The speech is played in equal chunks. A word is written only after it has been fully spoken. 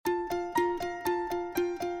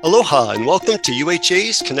Aloha and welcome to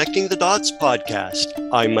UHA's Connecting the Dots podcast.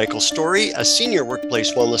 I'm Michael Story, a senior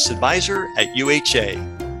workplace wellness advisor at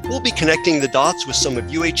UHA. We'll be connecting the dots with some of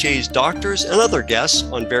UHA's doctors and other guests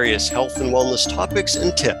on various health and wellness topics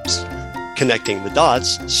and tips. Connecting the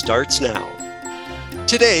Dots starts now.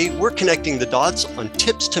 Today, we're connecting the dots on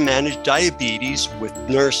tips to manage diabetes with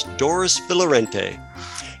nurse Doris Villarente.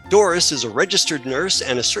 Doris is a registered nurse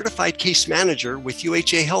and a certified case manager with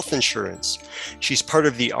UHA Health Insurance. She's part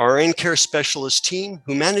of the RN Care Specialist team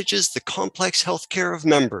who manages the complex health care of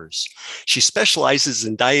members. She specializes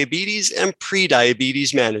in diabetes and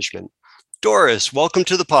pre-diabetes management. Doris, welcome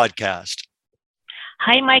to the podcast.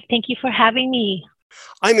 Hi, Mike. Thank you for having me.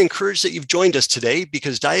 I'm encouraged that you've joined us today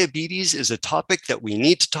because diabetes is a topic that we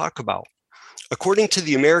need to talk about. According to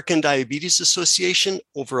the American Diabetes Association,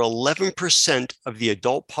 over 11% of the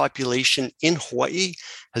adult population in Hawaii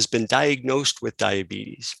has been diagnosed with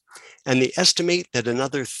diabetes. And they estimate that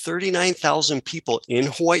another 39,000 people in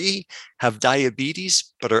Hawaii have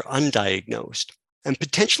diabetes but are undiagnosed. And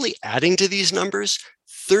potentially adding to these numbers,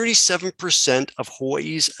 37% of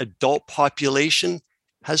Hawaii's adult population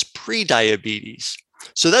has pre-diabetes.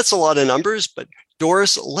 So that's a lot of numbers, but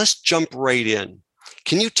Doris, let's jump right in.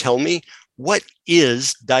 Can you tell me, what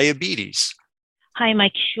is diabetes? Hi,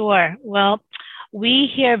 Mike. Sure. Well,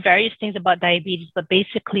 we hear various things about diabetes, but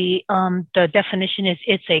basically the definition is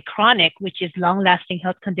it's a chronic, which is long-lasting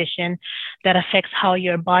health condition that affects how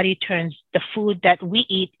your body turns the food that we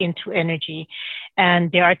eat into energy.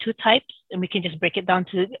 And there are two types, and we can just break it down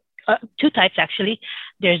to two types, actually.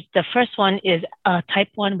 There's the first one is type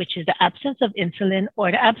 1, which is the absence of insulin or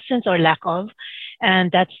the absence or lack of,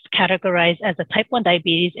 and that's categorized as a type 1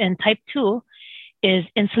 diabetes. And type 2 is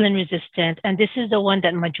insulin resistant, and this is the one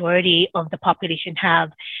that majority of the population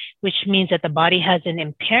have, which means that the body has an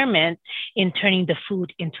impairment in turning the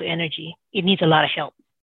food into energy. It needs a lot of help.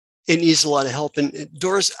 It needs a lot of help. And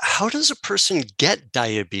Doris, how does a person get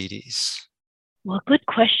diabetes? Well, good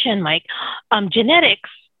question, Mike. Genetics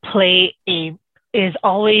is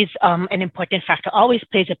always an important factor, always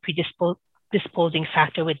plays a predisposing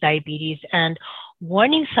factor with diabetes. And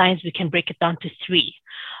warning signs, we can break it down to three,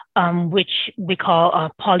 which we call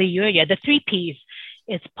polyuria. The three Ps,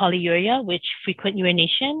 it's polyuria, which frequent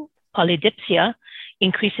urination, polydipsia,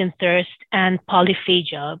 increase in thirst, and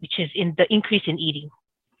polyphagia, which is in the increase in eating.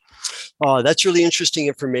 Oh, that's really interesting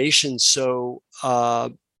information. So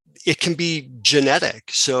it can be genetic.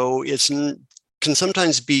 So it's can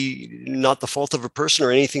sometimes be not the fault of a person or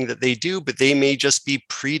anything that they do, but they may just be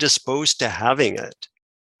predisposed to having it.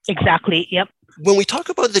 Exactly. Yep. When we talk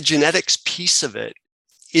about the genetics piece of it,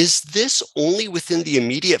 is this only within the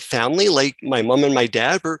immediate family, like my mom and my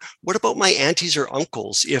dad, or what about my aunties or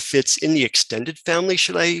uncles? If it's in the extended family,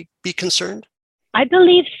 should I be concerned? I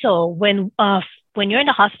believe so. When you're in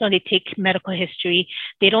the hospital, they take medical history.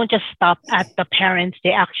 They don't just stop at the parents.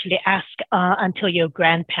 They actually ask until your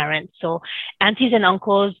grandparents. So aunties and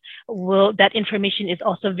uncles that information is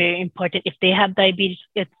also very important. If they have diabetes,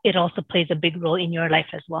 it also plays a big role in your life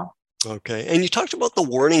as well. Okay. And you talked about the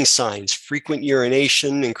warning signs, frequent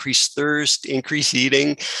urination, increased thirst, increased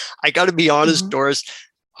eating. I got to be honest, Doris,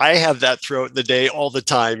 I have that throughout the day all the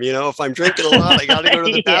time. You know, if I'm drinking a lot, I got to go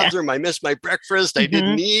to the bathroom. I missed my breakfast. I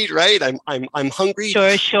didn't eat, right? I'm hungry.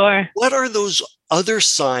 Sure. What are those other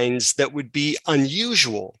signs that would be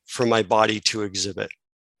unusual for my body to exhibit?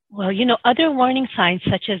 Well, other warning signs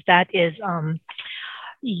such as that is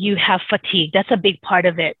you have fatigue. That's a big part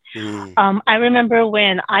of it. I remember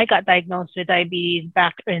when I got diagnosed with diabetes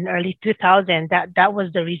back in early 2000, that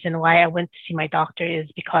was the reason why I went to see my doctor,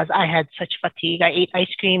 is because I had such fatigue. I ate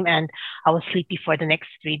ice cream and I was sleepy for the next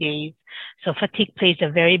 3 days. So fatigue plays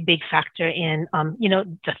a very big factor in,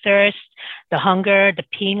 the thirst, the hunger, the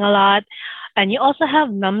peeing a lot. And you also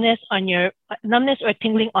have numbness or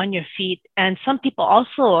tingling on your feet. And some people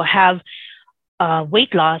also have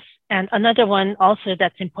weight loss. And another one also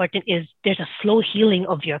that's important is there's a slow healing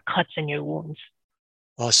of your cuts and your wounds.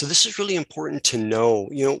 So this is really important to know.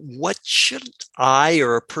 What should I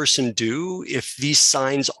or a person do if these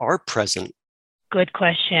signs are present? Good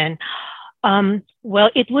question. Well,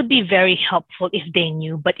 it would be very helpful if they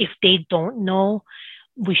knew, but if they don't know,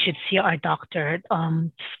 we should see our doctor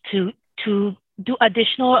to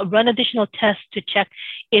run additional tests to check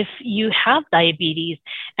if you have diabetes.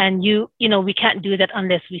 And we can't do that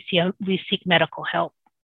unless we seek medical help.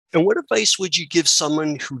 And what advice would you give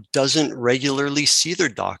someone who doesn't regularly see their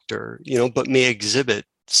doctor, but may exhibit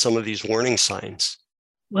some of these warning signs?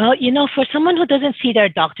 Well, for someone who doesn't see their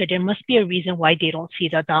doctor, there must be a reason why they don't see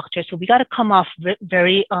their doctor. So we got to come off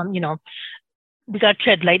very, we got to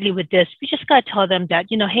tread lightly with this. We just got to tell them that,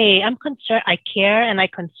 hey, I'm concerned, I care, and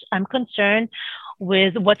I'm concerned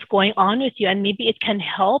with what's going on with you. And maybe it can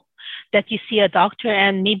help that you see a doctor,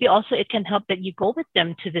 and maybe also it can help that you go with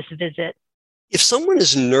them to this visit. If someone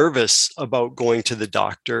is nervous about going to the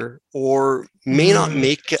doctor or may not Mm.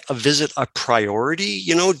 make a visit a priority,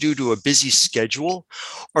 due to a busy schedule,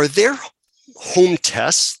 are there home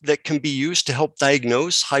tests that can be used to help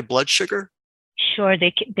diagnose high blood sugar? Sure,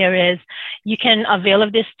 there is. You can avail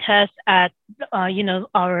of this test at,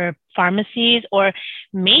 our pharmacies, or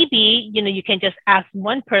maybe, you can just ask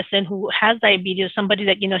one person who has diabetes, somebody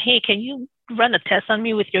that, hey, can you run a test on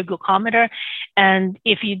me with your glucometer? And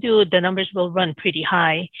if you do, the numbers will run pretty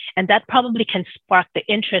high. And that probably can spark the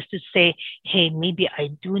interest to say, hey, maybe I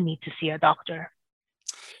do need to see a doctor.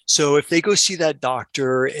 So if they go see that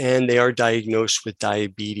doctor and they are diagnosed with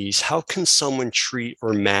diabetes, how can someone treat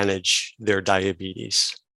or manage their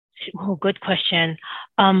diabetes? Oh, good question.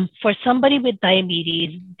 For somebody with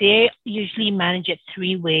diabetes, they usually manage it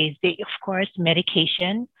three ways. They, of course,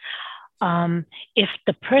 medication. If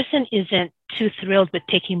the person isn't too thrilled with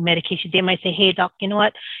taking medication, they might say, hey, doc, you know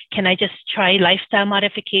what? Can I just try lifestyle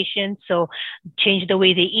modification? So change the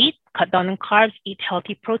way they eat, cut down on carbs, eat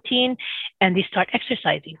healthy protein, and they start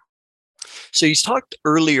exercising. So you talked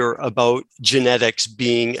earlier about genetics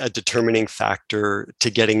being a determining factor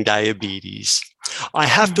to getting diabetes. I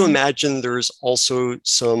have to imagine there's also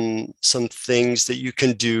some things that you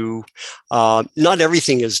can do. Not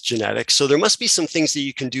everything is genetic, so there must be some things that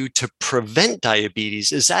you can do to prevent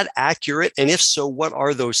diabetes. Is that accurate? And if so, what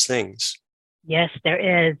are those things? Yes,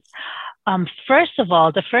 there is. First of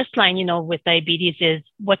all, the first line, with diabetes is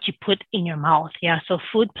what you put in your mouth. Yeah. So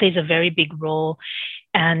food plays a very big role,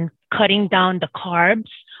 and cutting down the carbs,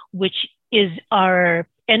 which is our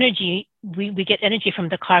energy. We get energy from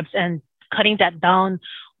the carbs, and cutting that down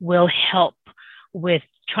will help with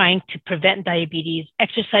trying to prevent diabetes.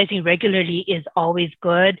 Exercising regularly is always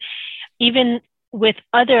good, even with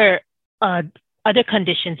other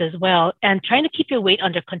conditions as well, and trying to keep your weight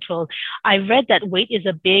under control. I read that weight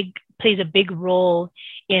plays a big role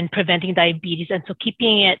in preventing diabetes, and so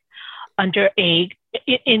keeping it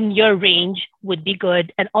in your range would be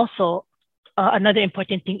good. And also, another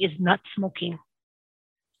important thing is not smoking.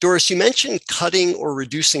 Doris, you mentioned cutting or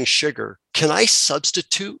reducing sugar. Can I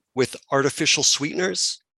substitute with artificial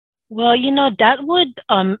sweeteners? Well, that would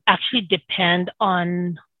actually depend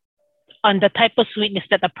on the type of sweetness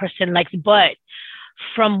that the person likes. But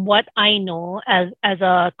from what I know as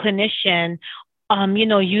a clinician,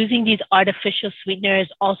 using these artificial sweeteners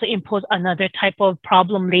also impose another type of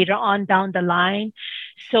problem later on down the line.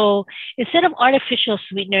 So instead of artificial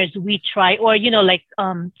sweeteners, we try, or,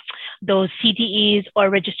 those CDEs or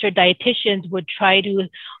registered dietitians would try to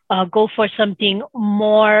go for something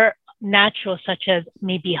more natural, such as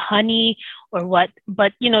maybe honey or what.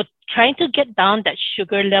 But, trying to get down that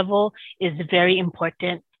sugar level is very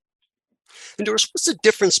important. And Doris, what's the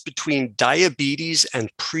difference between diabetes and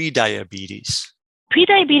pre-diabetes?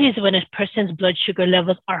 Pre-diabetes is when a person's blood sugar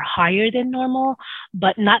levels are higher than normal,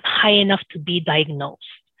 but not high enough to be diagnosed.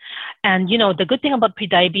 And, the good thing about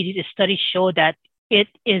pre-diabetes is studies show that it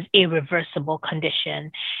is a reversible condition.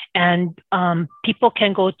 And people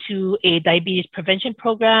can go to a diabetes prevention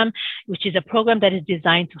program, which is a program that is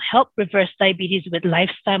designed to help reverse diabetes with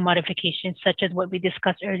lifestyle modifications, such as what we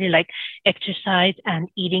discussed earlier, like exercise and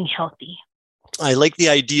eating healthy. I like the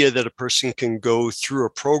idea that a person can go through a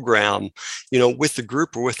program, with the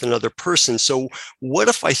group or with another person. So what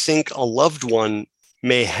if I think a loved one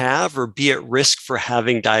may have or be at risk for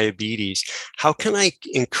having diabetes? How can I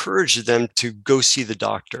encourage them to go see the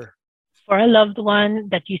doctor? For a loved one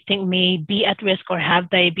that you think may be at risk or have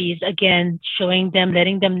diabetes, again,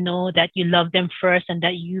 letting them know that you love them first and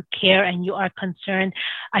that you care and you are concerned.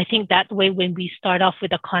 I think that way, when we start off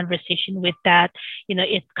with a conversation with that,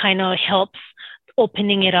 it kind of helps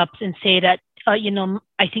opening it up and say that, I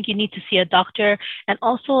think you need to see a doctor. And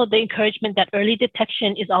also the encouragement that early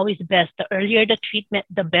detection is always best. The earlier the treatment,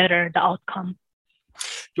 the better the outcome.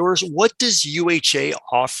 Doris, what does UHA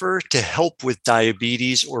offer to help with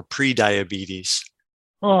diabetes or pre-diabetes?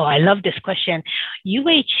 Oh, I love this question.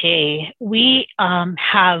 UHA, we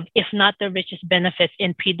have, if not the richest benefits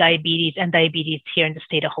in pre-diabetes and diabetes here in the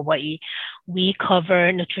state of Hawaii. We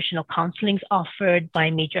cover nutritional counselings offered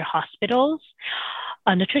by major hospitals.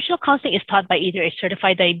 Nutritional counseling is taught by either a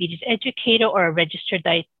certified diabetes educator or a registered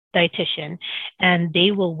dietitian, and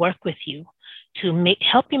they will work with you to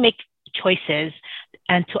help you make choices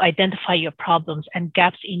and to identify your problems and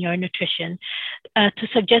gaps in your nutrition, to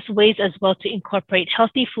suggest ways as well to incorporate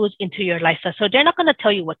healthy foods into your lifestyle. So they're not going to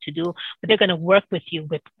tell you what to do, but they're going to work with you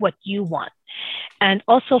with what you want. And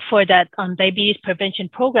also for that diabetes prevention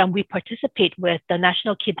program, we participate with the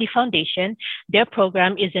National Kidney Foundation. Their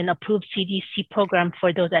program is an approved CDC program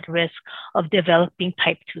for those at risk of developing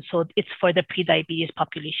type 2. So it's for the prediabetes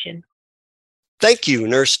population. Thank you,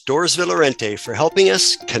 Nurse Doris Villarente, for helping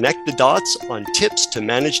us connect the dots on tips to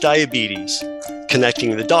manage diabetes.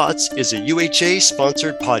 Connecting the Dots is a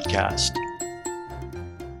UHA-sponsored podcast.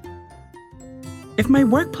 If my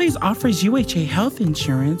workplace offers UHA health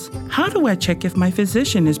insurance, how do I check if my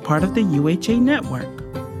physician is part of the UHA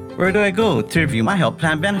network? Where do I go to review my health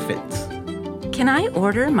plan benefits? Can I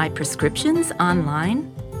order my prescriptions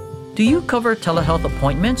online? Do you cover telehealth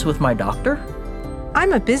appointments with my doctor?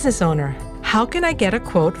 I'm a business owner. How can I get a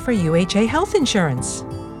quote for UHA health insurance?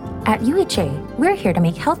 At UHA, we're here to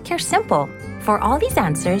make healthcare simple. For all these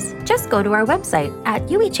answers, just go to our website at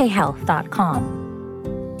uhahealth.com.